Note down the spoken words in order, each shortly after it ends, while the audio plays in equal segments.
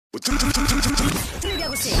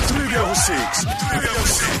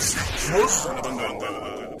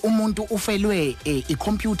Umuntu ufelwe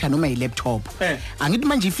icomputer noma ilaptop angithi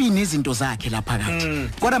manje ifini izinto zakhe lapha kade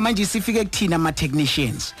kodwa manje sifike kuthina ama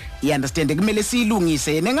technicians you understand kumele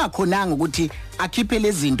siyilungise yena engakhonanga ukuthi akhiphe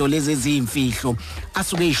lezi zinto lezi ezimfihlo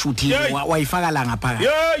asuke eyishuthiwe wayifaka la ngaphakathi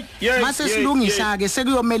mase silungisa ke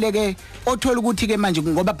sekuyomele ke othola ukuthi ke manje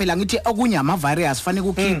ngoba phela ngithi okunye ama virus fanele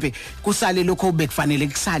kukhiphe kusale lokho obekufanele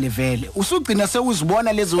kusale vele usugcina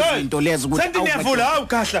sewuzibona lezo zinto lezo ukuthi sendiyavula hawu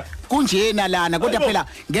kahla kunjena lana kodwa phela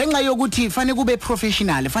ngenxa yokuthi fanele kube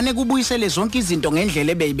professional fanele kubuyisele zonke izinto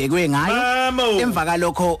ngendlela ebeyibekwe ngayo emva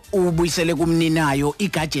kalokho ubuyisele kumninayo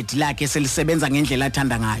igadget lakhe selisebenza ngendlela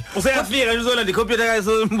athanda ngayo useyafika nje uzolanda icomputer kayo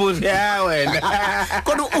sombuzi ya wena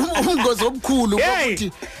kodwa umngozi obukhulu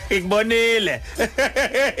ukuthi ikubonile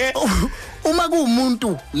uma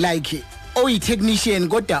kuumuntu like oyi technician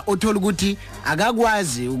kodwa othola ukuthi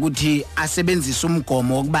akakwazi ukuthi asebenzise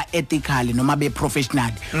umgomo wokuba ethical noma be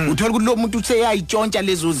professional uthola ukuthi lo muntu useyayitshontsha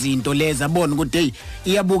lezo zinto leza abona ukuthi hey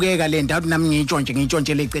iyabukeka le ndawo nami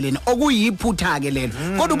ngiyitshontshe leceleni okuyiphutha ke lelo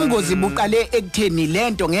kodwa ubungozi buqale ekutheni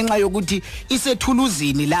lento ngenxa yokuthi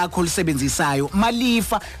isethuluzini lakho lisebenzisayo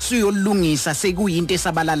malifa siyolungisa sekuyinto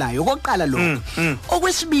esabalalayo okoqala lokho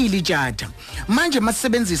okwesibili tjatha manje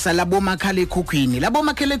masebenzisa labo makhala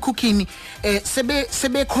ekhukhwini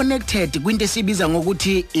sebe connected kwinto esibiza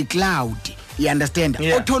ngokuthi iCloud you understand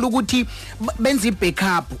othola ukuthi benza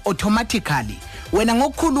ibackup automatically wena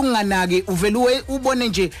ngokukhulu unganake uvele ubone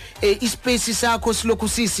nje ispace sakho silokhu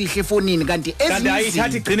sisihle efonini kanti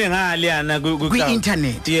ayithathi igcine ngale yana ku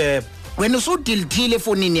internet wena usudelethile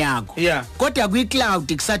efonini yakho kodwa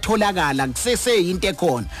kwiCloud kusatholakala kusese into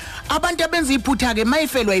ekhona abantu abenza iphutha ke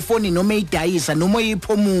mayifelwa ifoni noma idayisa noma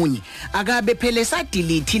iyiphomunye akabe phele sa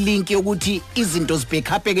delete link yokuthi izinto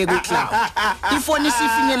zibackup ke kwiCloud ifoni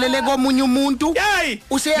isifinyelele komunye umuntu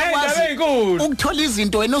useyakwazi ukuthola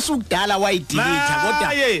izinto wena osukudala wayidelete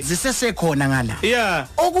kodwa zisesekhona ngala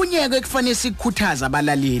okunye ke kufanele sikukhuthaza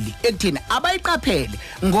abalaleli ekuthina abayiqaphele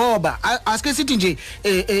ngoba asike sithi nje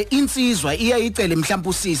insizwa iyayicela mhlawumbe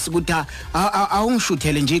usisi ukuthi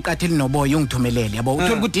awungishuthele nje iqatheli noboya ungithumelele yabo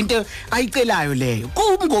uthola ukuthi into ayicelayo leyo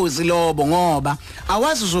kuumngozi lobo ngoba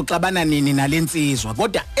awazi uzoxabana nini nalensizwa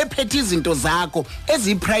kodwa ephethe izinto zakho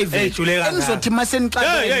eziprivate enizothi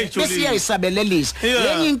masenixabene bese iyayisabelelisa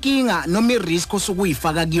yenye inkinga noma irisk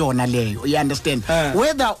osukuyifaka kuyona leyo you understand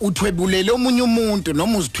whether uthwebulele omunye umuntu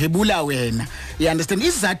noma uzithwebula wena you understand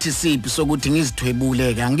isizathu siphi sokuthi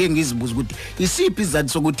ngizithwebuleke angeke ngizibuza ukuthi isiphi isizathu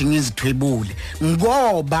sokuthi ngizithwebule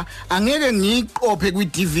ngoba angeke ngiqophe kwi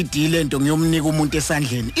DVD lento ngiyomnika umuntu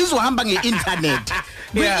esandleni izohamba ngeinternet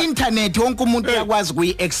kwi-internet wonke umuntu uyakwazi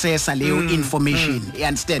kuyi-accessa leyo information you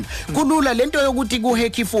understand kulula lento yokuthi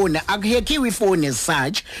kuhack ifone akuhackiwe ifone as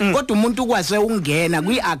such kodwa umuntu ukwazi ukungena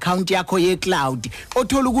kwi-account yakho ye-cloud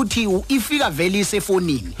othola ukuthi ifika vele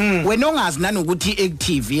isefonini wena ongazi nanokuthi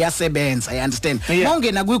active iyasebenza you understand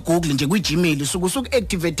mawungena kwi-Google nje kwi-Gmail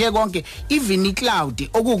usuku-activate konke even i-cloud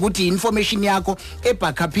okuwukuthi information yakho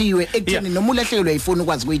ebackupiwe ekutheni noma ulahlekelwe ifone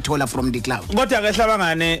ukwazi ukuyithola from the cloud kodwa ke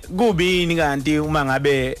hlabangane kubini kanti uma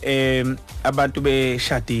ngabe abantu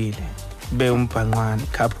beshadile beumbhanqwana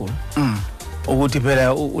couple ukuthi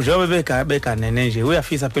phela njengoba beganene nje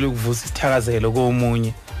uyafisa phela ukuvusa isithakazelo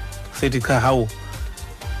komunye sethi cha hawu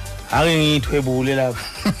ake ngithwebule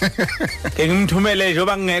lapha ke ngimthumele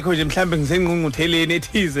njengoba ngingekho nje mhlambe ngisengqungqutheleni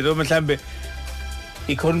ethize noma mhlambe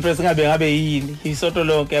iconference ngabe yini isoto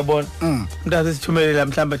lonke yabona umntase sithumelela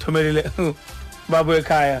mhlambe thumelele babo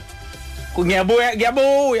ekhaya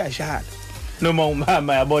kuyabuya shala noma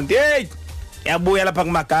umama yabona hey yabuya lapha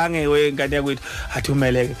kumagange wengane yakwethu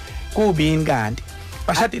athumeleke kubini kanti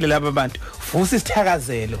bashadile laba abantu vusa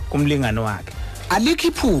isithakazelo kumlingano wakhe alikho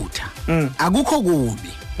iphutha akukho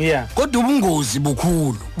kubi kodwa ubungozi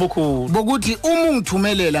bukhulu bokuthi uma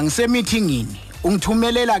ungithumelela ngisemithingini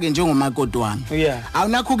ungithumelela ke njengomakoti wami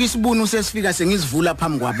awunakho ukisibunu sesifika sengizivula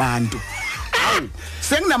phambi kwabantu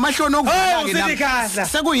senginamahlono okuvula ke la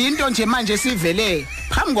sekuyinto nje manje sivele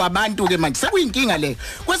phambi kwabantu ke manje sekuyinkinga leyo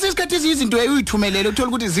kwesisikhathi izinto uyithumelele uthola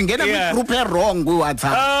ukuthi zingena kwi group wrong ku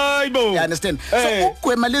WhatsApp hayibo you understand so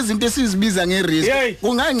ukugwema lezi zinto esizibiza ngerisk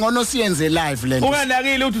kungangcono siyenze live lento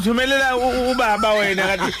unganakile ukuthi uthumelela ubaba wena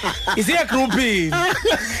kanti isiya groupini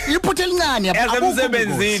iphuthe elincane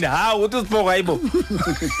yasemsebenzini hawu uthi usiphoka hayibo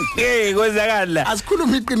kwenzakala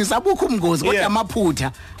asikhuluma iqiniso abukho umngozi kodwa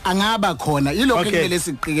amaphutha angaba khona yilokho kumele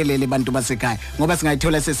siqikelele abantu basekhaya ngoba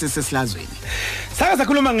singayithola sesilazweni saka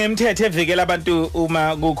sakhuluma ngemthetho evikela abantu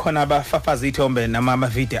uma kukhona abafafaza ithombe nama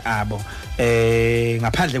video abo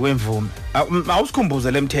ngaphandle kwemvume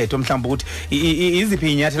awusikhumbuze lemthetho mhlawumbe ukuthi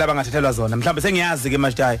iziphi inyathelo abangathathelwa zona mhlawumbe sengiyazi ke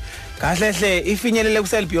manje hayi kahle hle ifinyelele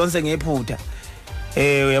kusel Beyonce ngephutha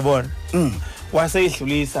uyabona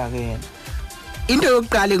waseyidlulisa ke yena into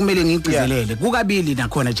yokuqala kumele ngigcizelele kukabili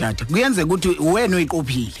nakhona Jada kuyenze ukuthi wena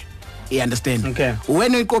oyiqophile you understand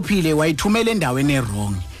wena oyiqophile wayithumela endaweni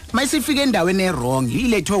errong mayisifika endaweni errong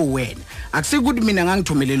ilethwe wena akusikuthi mina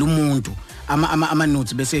ngangithumelela umuntu ama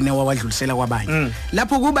notes bese newa wadlulisela kwabanye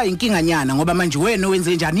lapho kuba inkinganyana ngoba manje wena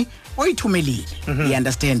wenze njani oyithumelile you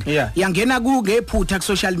understand yangena kugephutha ku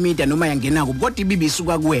social media noma yangena ku kodwa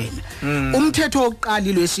ibibisuka kuwena umthetho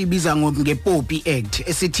oqali lwesibiza ngePOPI Act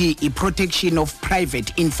esithi iProtection of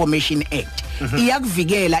Private Information Act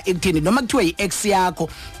iyakuvikela ekutheni noma kuthiwa iX yakho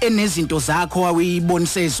enezinto zakho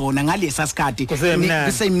awuyibonise zona ngalesa sikhathi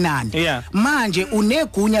kusemnandi manje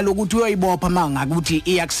unegunya lokuthi uyoyibopha mangakuthi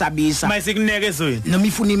iyakusabisa mayisekuneke ezweni noma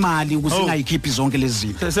ifuna imali ukusingayikhiphi zonke lezi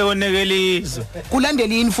zinto sekonekelizwe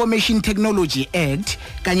kulandela iInformation Technology Act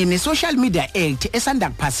kanye neSocial Media Act esanda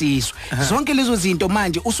kuphasiswa zonke lezo zinto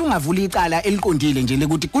manje usungavula icala eliqondile nje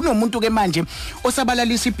lekuthi kunomuntu ke manje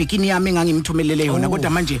osabalalisa ibikini yami engangimthumelele yona kodwa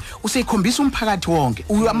manje useyikhombisa umphakathi wonke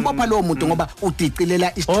uyambopha lo muntu ngoba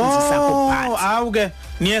udicilela isithunzi sakho phansi awuke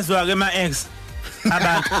niyezwa ke ma ex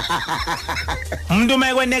abantu umuntu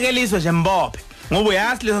mayekwenekeliswe nje mbophe ngoba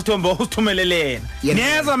uyazi leso sithombo usithumelelena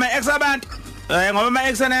niyezwa ma ex abantu ngoba ma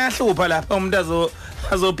ex ayahlupha lapha umuntu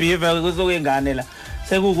azobehave kuzokengane la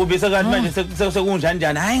sekukubisa kanti manje sekunjani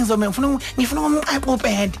njani hayi ngifuna umqapho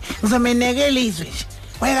band ngizomenekelizwe nje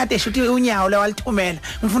wayekade shuthi unyawo lawalithumela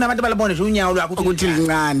ngifuna abantu balibone nje unyawo lwakho ukuthi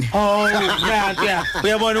lincane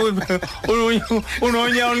uyabona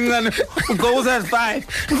unonyawo lincane ugqoza 5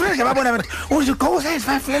 ngifuna nje babone abantu ugqoza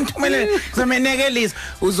 5 ngithumele ngizomenekelizwe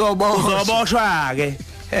uzoboshwa ke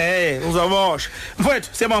uzoboshwa mfowethu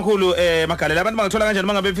siyabonga kakhulu Magalela abantu bangathola kanjani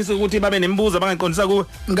mangabe befisa ukuthi babe nemibuzo abangayiqondisa kuwe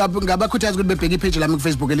ngabakhuthaza ukuthi bebheke ipage lami ku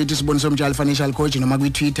Facebook elithi Sboniso Mtshali Financial Coach noma ku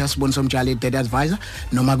Twitter Sboniso Mtshali Debt Advisor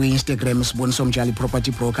noma ku Instagram Sboniso Mtshali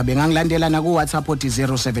Property Broker bengangilandela na ku WhatsApp oti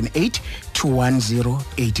 078 210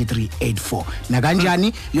 8384 na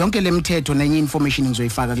kanjani yonke lemithetho nenye information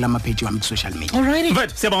ngizoyifaka kulama page wami ku social media alright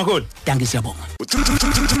mfowethu siyabonga kakhulu danke siyabonga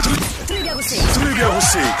 3 kuya ku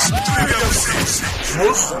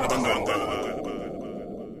 6